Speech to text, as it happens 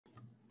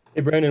Hey,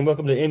 Brandon,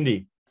 welcome to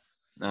Indy.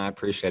 I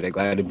appreciate it.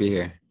 Glad to be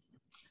here.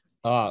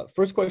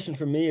 First question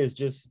for me is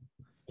just,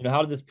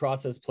 how did this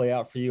process play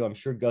out for you? I'm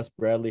sure Gus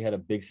Bradley had a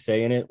big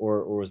say in it,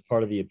 or was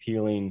part of the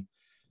appealing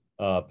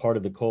part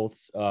of the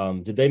Colts.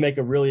 Did they make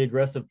a really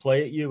aggressive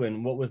play at you,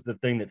 and what was the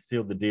thing that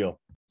sealed the deal?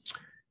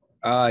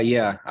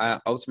 Yeah,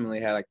 I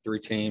ultimately had like three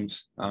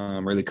teams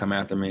really come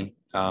after me.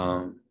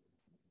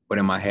 But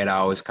in my head, I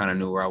always kind of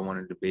knew where I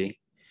wanted to be.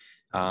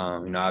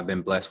 I've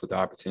been blessed with the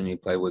opportunity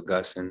to play with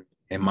Gus and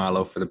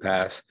Milo for the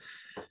past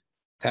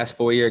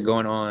 4 years,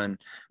 going on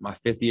my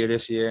fifth year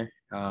this year.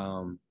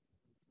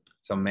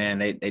 So man,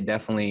 they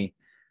definitely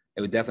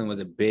it definitely was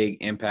a big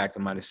impact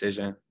on my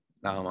decision.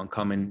 I'm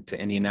coming to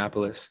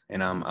Indianapolis,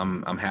 and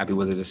I'm happy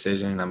with the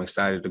decision. I'm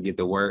excited to get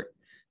to work.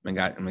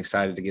 I'm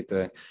excited to get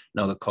to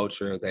know the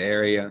culture of the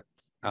area.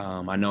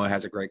 I know it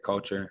has a great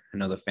culture. I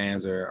know the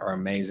fans are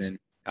amazing.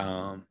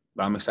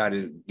 But I'm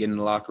excited to get in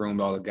the locker room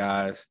with all the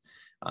guys,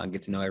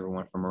 get to know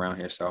everyone from around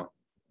here. So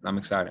I'm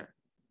excited.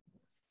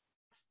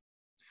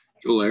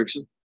 Joel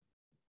Erickson.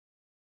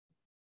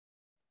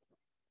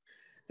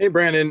 Hey,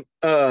 Brandon,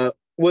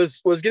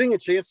 was getting a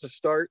chance to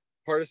start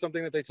part of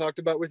something that they talked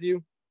about with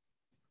you?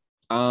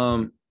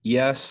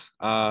 Yes.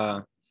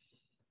 But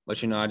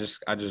I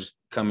just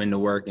come into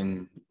work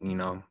and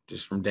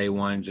just from day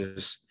one,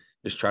 just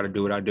try to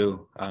do what I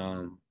do.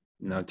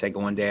 Take it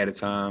one day at a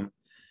time.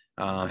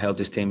 Help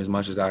this team as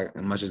much as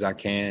I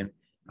can.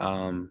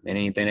 And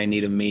anything they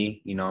need of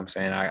me, what I'm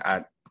saying,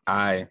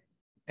 I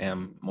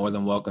am more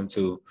than welcome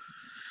to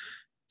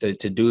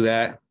do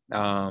that.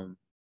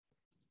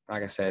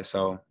 Like I said,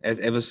 so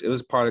it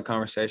was part of the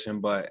conversation,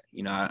 but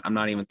I'm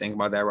not even thinking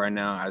about that right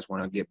now. I just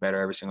want to get better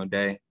every single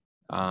day.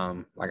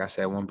 Like I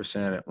said,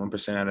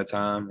 1% at a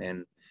time,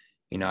 and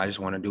I just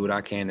want to do what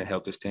I can to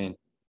help this team.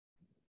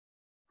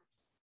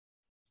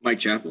 Mike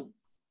Chappell.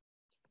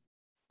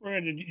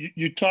 Brandon,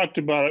 you talked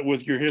about it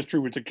with your history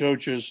with the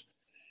coaches.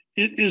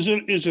 Is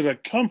it a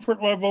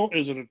comfort level?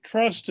 Is it a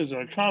trust? Is it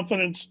a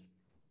confidence?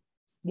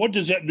 What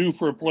does that do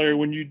for a player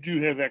when you do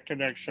have that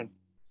connection?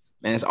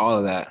 Man, it's all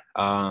of that.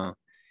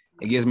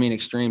 It gives me an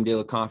extreme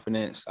deal of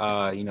confidence.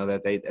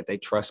 That they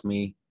trust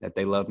me, that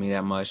they love me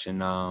that much, and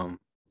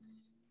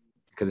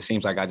because it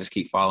seems like I just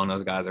keep following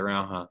those guys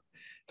around, huh?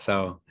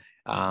 So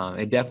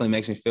it definitely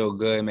makes me feel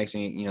good. It makes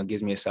me,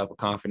 gives me a self of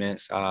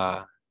confidence.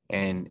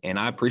 And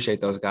I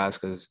appreciate those guys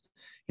because,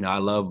 I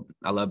love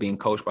being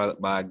coached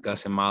by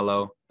Gus and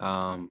Milo.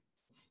 And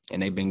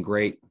they've been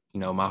great,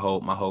 my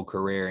whole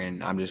career.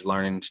 And I'm just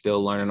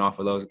still learning off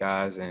of those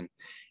guys and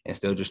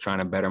still just trying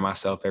to better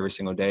myself every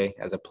single day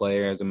as a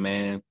player, as a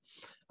man.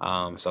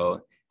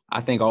 So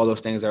I think all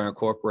those things are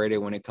incorporated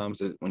when it comes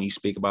to when you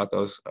speak about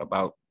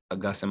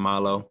Gus and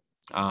Milo.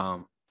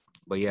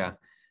 But yeah,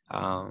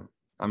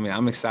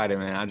 I'm excited,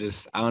 man. I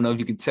don't know if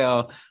you can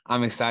tell,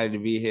 I'm excited to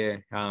be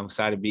here. I'm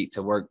excited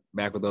to work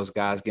back with those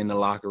guys, get in the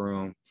locker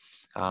room,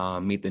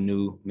 meet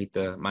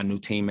my new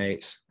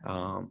teammates.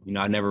 I've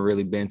never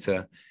really been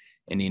to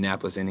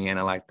Indianapolis,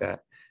 Indiana like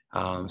that.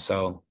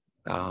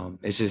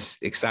 It's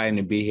just exciting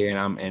to be here,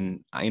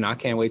 and I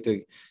can't wait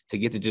to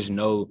get to just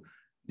know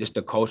just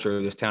the culture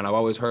of this town. I've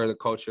always heard of the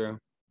culture.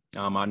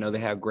 I know they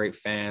have great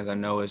fans. I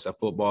know it's a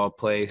football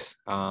place,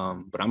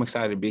 but I'm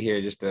excited to be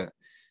here just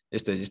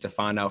to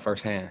find out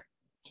firsthand.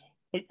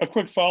 A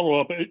quick follow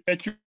up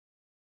at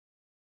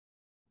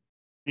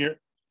you're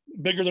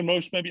bigger than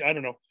most, maybe. I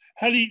don't know.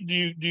 How do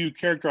you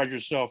characterize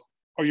yourself?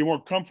 Are you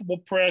more comfortable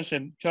press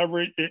and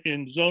cover it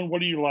in zone? What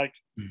do you like?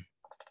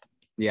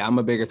 Yeah, I'm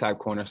a bigger type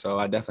corner, so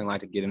I definitely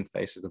like to get in the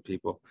faces of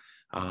people.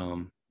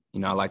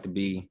 I like to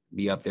be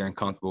up there and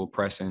comfortable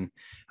pressing,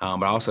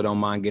 but I also don't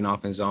mind getting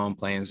off in zone,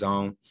 playing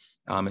zone.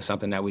 It's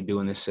something that we do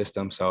in this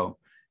system. So,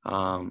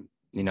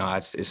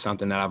 it's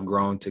something that I've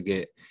grown to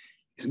get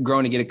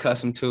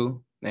accustomed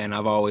to. And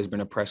I've always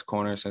been a press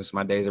corner since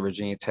my days at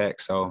Virginia Tech.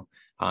 So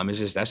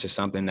that's just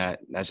something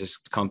that's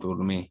just comfortable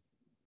to me.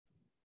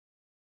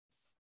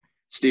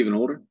 Stephen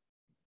Older.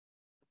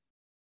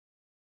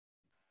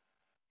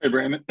 Hey,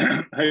 Brandon.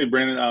 Hey,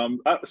 Brandon.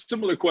 A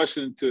similar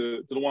question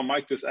to the one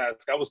Mike just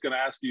asked. I was going to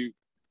ask you,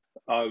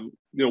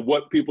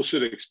 what people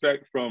should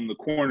expect from the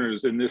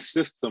corners in this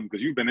system,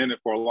 because you've been in it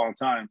for a long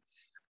time.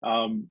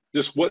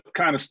 Just what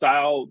kind of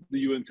style do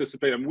you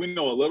anticipate? I mean, we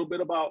know a little bit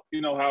about,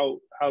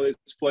 how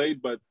it's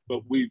played, but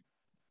we've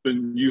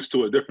been used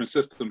to a different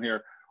system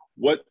here.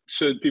 What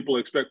should people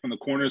expect from the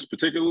corners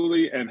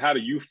particularly, and how do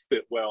you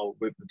fit well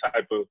with the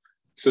type of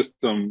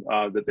system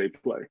that they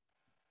play?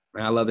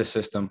 Man, I love this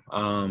system.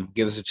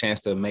 Give us a chance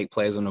to make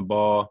plays on the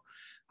ball.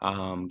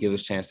 Give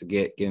us a chance to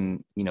get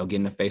in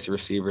the face of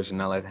receivers and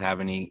not let them have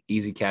any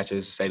easy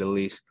catches, to say the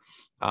least.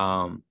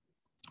 But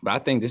I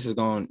think this is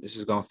going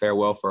to fare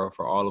well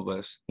for all of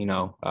us.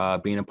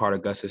 Being a part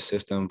of Gus's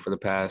system for the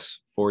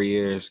past 4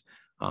 years,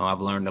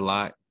 I've learned a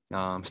lot.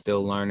 I'm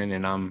still learning,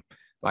 and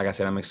like I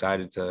said, I'm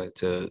excited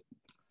to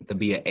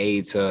be an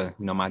aid to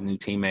my new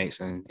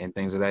teammates and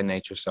things of that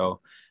nature. So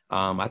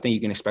I think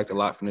you can expect a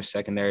lot from the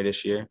secondary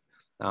this year.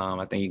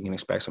 I think you can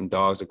expect some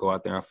dogs to go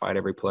out there and fight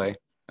every play.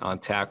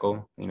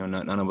 tackle. You know,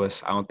 none of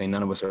us, I don't think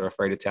none of us are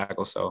afraid to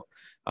tackle. So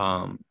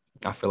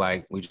I feel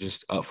like we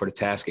just up for the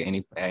task at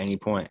any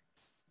point.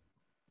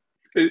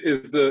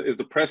 Is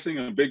the pressing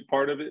a big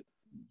part of it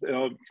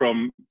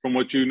from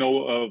what you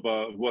know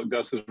of what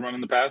Gus has run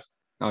in the past?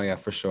 Oh yeah,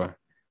 for sure.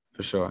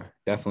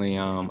 Definitely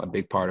a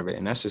big part of it.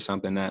 And that's just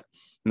something that,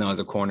 you know, as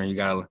a corner, you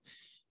gotta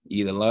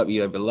either love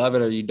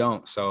it or you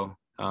don't. So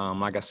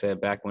like I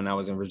said, back when I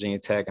was in Virginia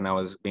Tech and I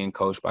was being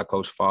coached by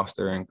Coach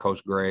Foster and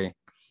Coach Gray,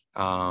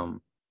 you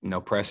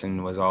know,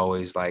 pressing was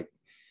always like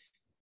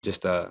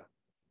just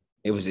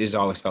it's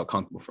always felt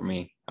comfortable for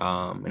me.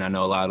 And I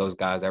know a lot of those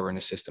guys that were in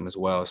the system as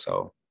well.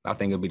 So I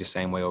think it'll be the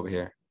same way over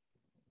here.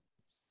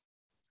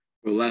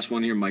 The last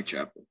one here, Mike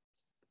Chappell.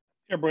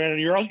 Yeah, Brandon,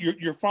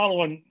 you're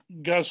following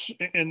Gus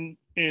to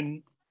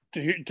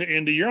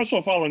Indy. You're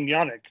also following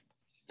Yannick.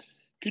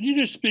 Can you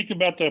just speak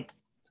about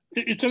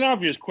it's an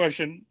obvious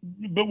question,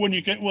 but when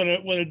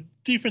a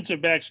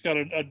defensive back's got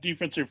a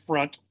defensive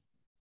front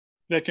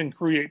that can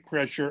create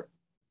pressure,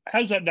 how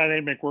does that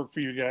dynamic work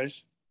for you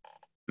guys?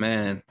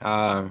 Man,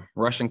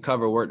 rush and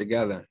cover work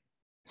together.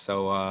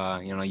 So,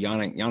 you know,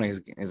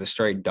 Yannick is a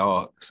straight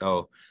dog.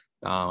 So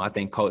I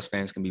think Colts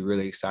fans can be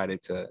really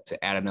excited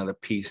to add another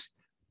piece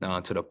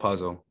to the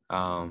puzzle.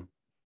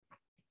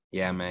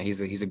 Yeah, man,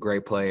 he's a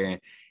great player.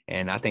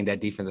 And I think that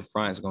defensive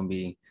front is going to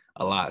be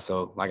a lot.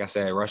 So, like I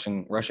said, rush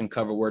and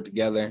cover work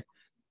together.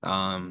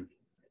 You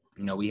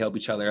know, we help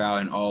each other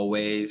out in all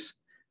ways.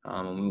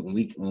 When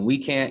we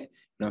can't, you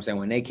know what I'm saying,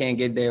 when they can't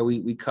get there,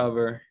 we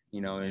cover,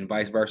 you know, and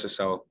vice versa.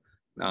 So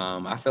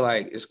I feel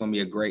like it's going to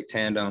be a great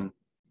tandem,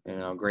 you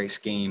know, great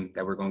scheme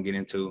that we're going to get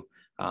into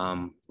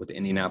with the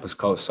Indianapolis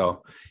Colts.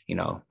 So, you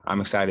know,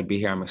 I'm excited to be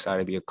here. I'm excited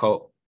to be a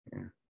Colt.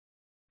 Yeah.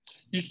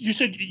 You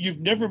said you've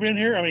never been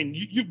here. I mean,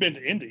 you've been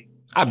to Indy.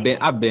 I've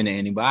been to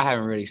Indy, but I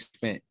haven't really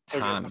spent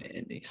time in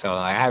Indy. So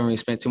like, I haven't really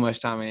spent too much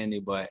time in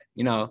Indy, but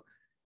you know,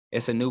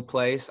 it's a new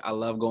place. I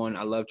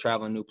love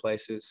traveling new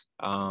places.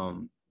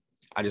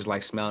 I just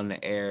like smelling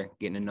the air,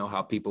 getting to know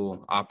how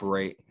people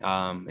operate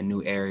in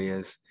new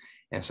areas.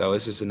 And so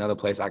it's just another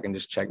place I can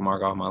just check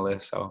mark off my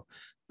list. So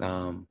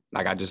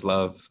like I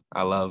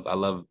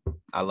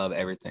love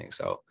everything.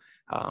 So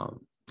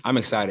I'm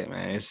excited,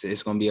 man.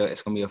 It's gonna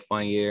be a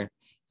fun year.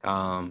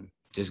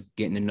 Just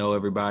getting to know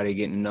everybody,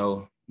 getting to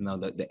know, you know,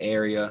 the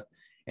area.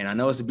 And I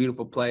know it's a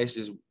beautiful place,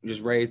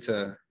 just ready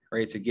to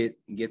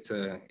get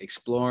to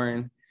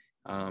exploring,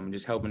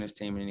 just helping this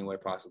team in any way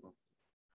possible.